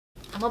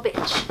I'm a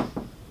bitch.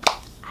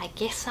 I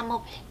guess I'm a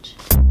bitch.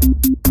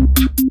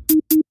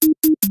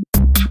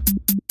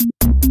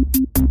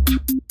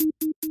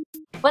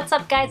 What's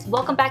up guys?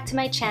 Welcome back to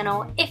my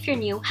channel. If you're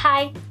new,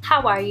 hi,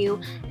 how are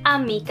you?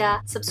 I'm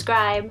Mika.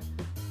 Subscribe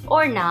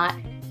or not,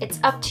 it's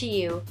up to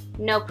you.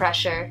 No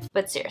pressure,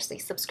 but seriously,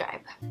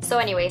 subscribe. So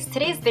anyways,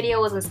 today's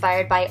video was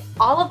inspired by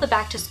all of the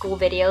back to school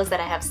videos that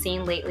I have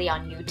seen lately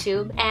on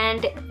YouTube,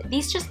 and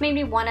these just made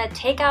me want to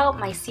take out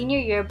my senior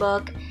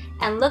yearbook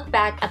and look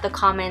back at the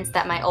comments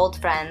that my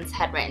old friends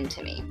had written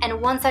to me.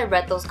 And once I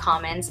read those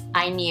comments,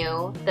 I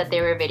knew that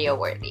they were video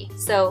worthy.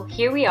 So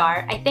here we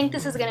are. I think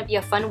this is gonna be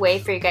a fun way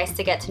for you guys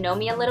to get to know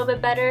me a little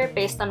bit better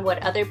based on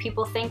what other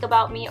people think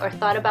about me or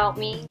thought about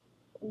me,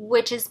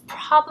 which is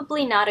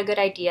probably not a good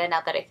idea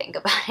now that I think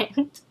about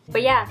it.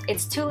 But yeah,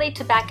 it's too late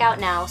to back out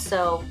now,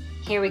 so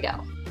here we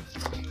go.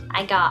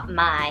 I got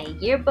my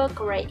yearbook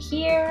right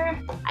here.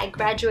 I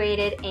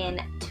graduated in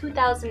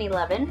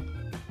 2011.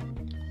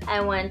 I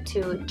went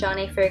to John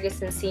A.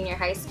 Ferguson Senior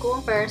High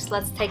School. First,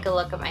 let's take a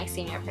look at my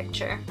senior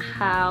picture.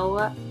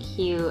 How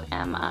cute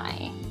am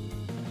I?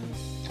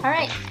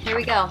 Alright, here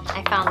we go.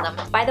 I found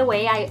them. By the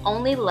way, I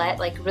only let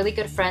like really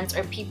good friends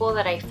or people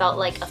that I felt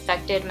like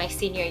affected my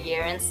senior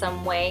year in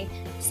some way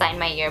sign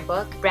my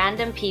yearbook.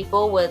 Random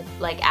people would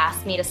like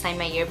ask me to sign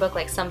my yearbook,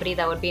 like somebody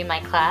that would be in my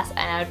class, and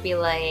I would be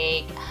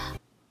like,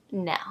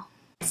 no.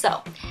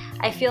 So,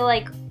 I feel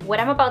like what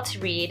I'm about to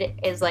read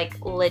is like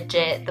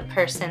legit the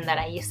person that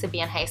I used to be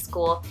in high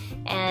school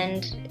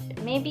and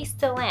maybe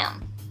still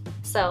am.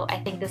 So I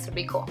think this would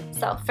be cool.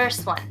 So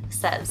first one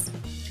says,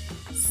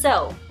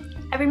 "So,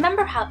 I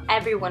remember how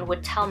everyone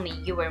would tell me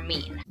you were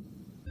mean.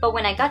 But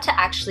when I got to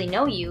actually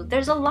know you,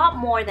 there's a lot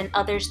more than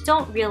others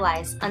don't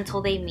realize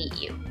until they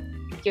meet you.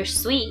 You're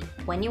sweet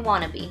when you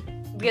want to be,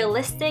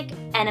 realistic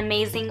and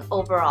amazing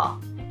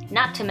overall,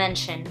 not to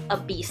mention a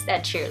beast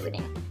at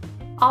cheerleading.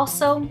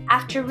 Also,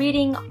 after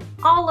reading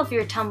all of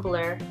your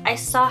Tumblr, I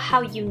saw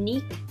how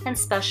unique and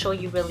special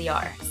you really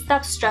are.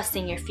 Stop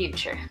stressing your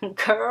future."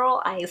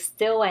 Girl, I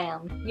still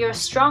am. "You're a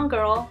strong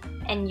girl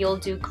and you'll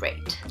do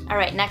great."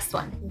 Alright, next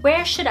one.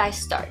 "Where should I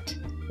start?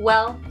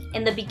 Well,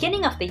 in the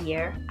beginning of the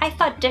year, I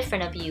thought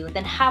different of you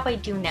than how I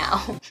do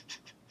now."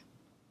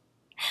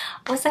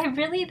 Was I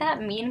really that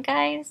mean,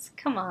 guys?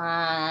 Come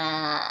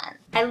on.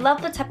 "I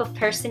love the type of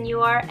person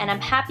you are, and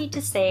I'm happy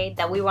to say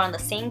that we were on the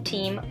same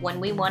team when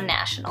we won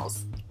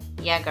nationals."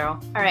 Yeah, girl.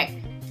 Alright,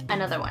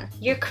 another one.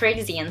 "You're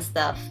crazy and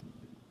stuff,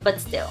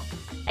 but still,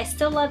 I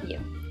still love you.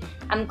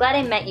 I'm glad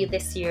I met you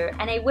this year,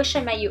 and I wish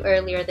I met you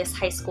earlier this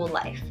high school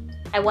life.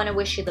 I want to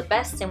wish you the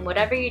best in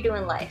whatever you do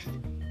in life.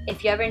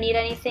 If you ever need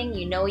anything,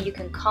 you know you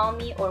can call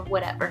me or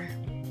whatever.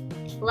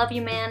 Love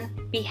you, man.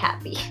 Be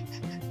happy."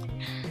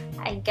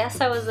 I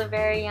guess I was a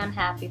very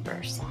unhappy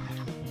person.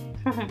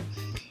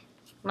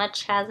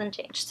 Much hasn't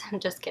changed. I'm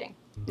just kidding.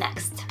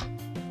 Next.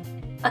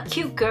 "A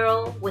cute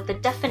girl with the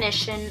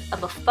definition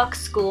of a fuck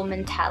school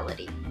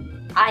mentality.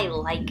 I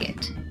like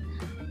it."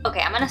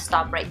 Okay, I'm gonna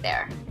stop right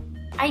there.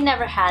 I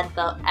never had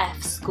the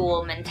F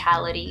school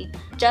mentality.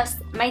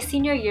 Just my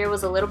senior year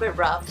was a little bit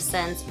rough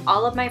since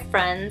all of my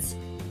friends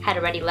had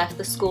already left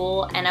the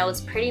school and I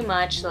was pretty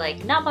much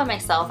like not by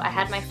myself. I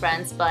had my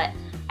friends, but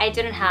I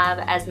didn't have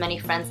as many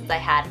friends as I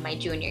had my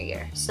junior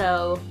year.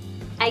 So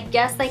I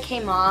guess I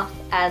came off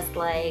as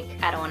like,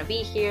 I don't want to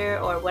be here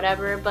or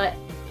whatever, but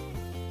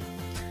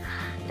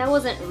that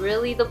wasn't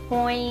really the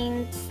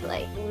point.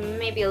 Like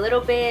maybe a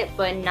little bit,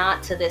 but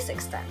not to this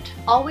extent.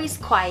 "Always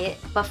quiet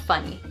but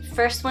funny.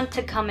 First one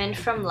to come in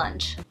from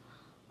lunch."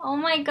 Oh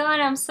my god,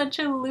 I'm such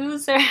a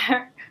loser.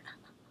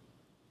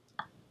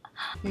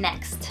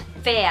 Next.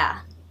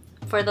 "Fea."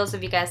 For those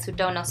of you guys who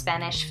don't know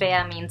Spanish,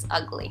 fea means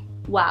ugly.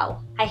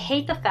 "Wow, I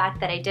hate the fact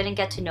that I didn't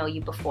get to know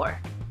you before.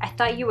 I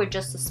thought you were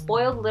just a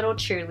spoiled little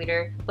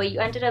cheerleader, but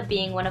you ended up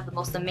being one of the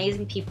most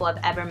amazing people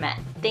I've ever met.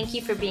 Thank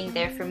you for being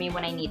there for me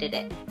when I needed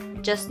it.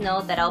 Just know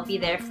that I'll be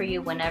there for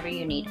you whenever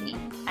you need me.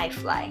 I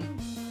fly."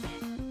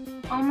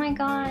 Oh my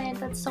god,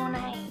 that's so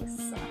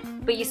nice.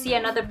 But you see,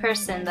 another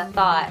person that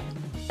thought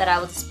that I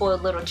was a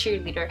spoiled little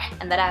cheerleader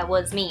and that I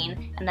was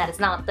mean, and that is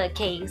not the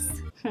case.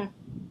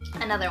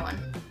 Another one.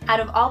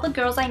 "Out of all the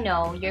girls I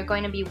know, you're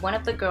going to be one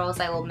of the girls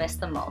I will miss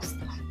the most.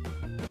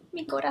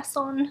 Mi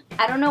corazón.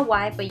 I don't know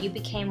why, but you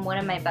became one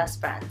of my best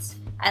friends.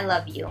 I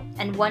love you,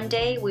 and one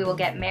day we will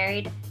get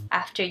married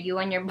after you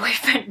and your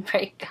boyfriend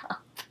break up."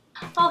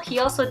 Oh, he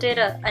also did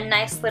a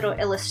nice little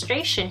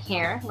illustration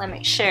here. Let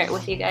me share it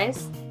with you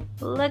guys.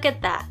 Look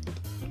at that.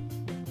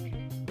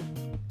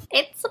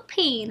 It's a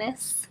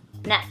penis.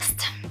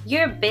 Next.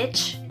 "You're a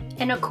bitch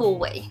in a cool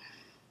way."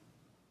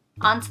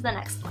 On to the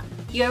next one.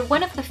 "You're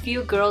one of the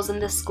few girls in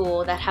this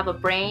school that have a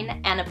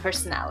brain and a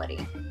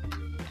personality."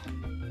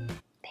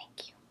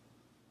 Thank you.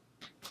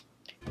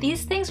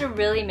 These things are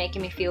really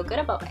making me feel good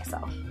about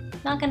myself.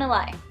 Not gonna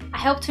lie. "I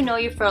hope to know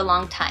you for a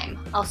long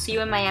time. I'll see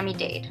you in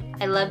Miami-Dade.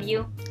 I love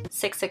you,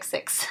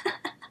 666.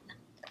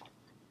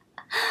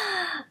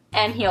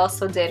 And he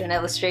also did an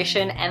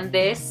illustration, and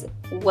this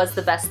was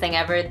the best thing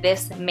ever.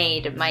 This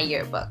made my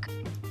yearbook.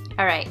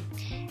 Alright.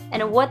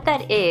 And what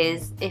that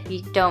is, if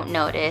you don't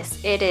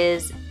notice, it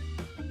is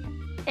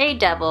a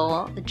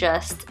devil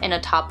just in a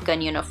Top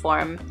Gun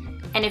uniform.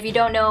 And if you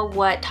don't know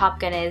what Top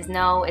Gun is,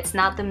 no, it's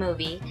not the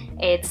movie.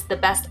 It's the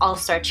best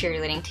all-star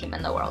cheerleading team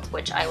in the world,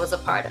 which I was a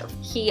part of.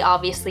 He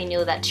obviously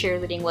knew that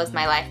cheerleading was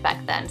my life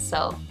back then,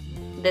 so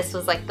this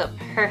was like the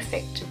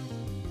perfect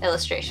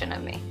illustration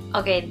of me.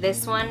 Okay,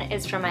 this one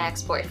is from my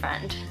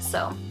ex-boyfriend,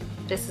 so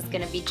this is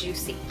gonna be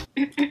juicy.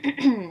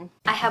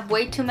 I have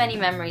way too many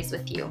memories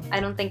with you. I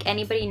don't think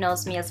anybody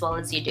knows me as well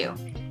as you do.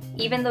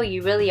 Even though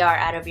you really are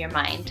out of your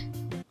mind.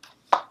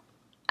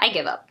 I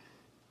give up.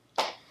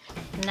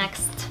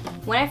 Next.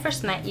 When I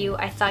first met you,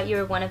 I thought you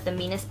were one of the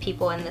meanest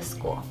people in this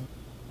school.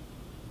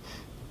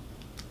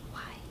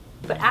 Why?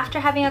 But after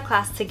having a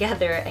class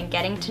together and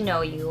getting to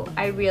know you,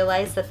 I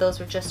realized that those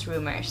were just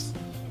rumors.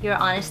 You're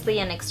honestly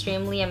an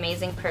extremely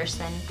amazing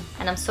person,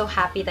 and I'm so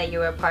happy that you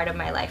were a part of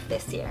my life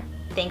this year.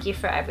 Thank you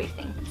for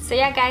everything. So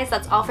yeah guys,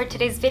 that's all for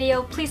today's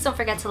video. Please don't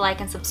forget to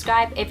like and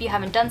subscribe if you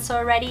haven't done so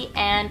already,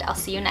 and I'll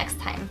see you next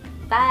time.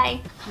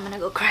 Bye! I'm gonna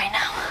go cry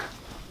now.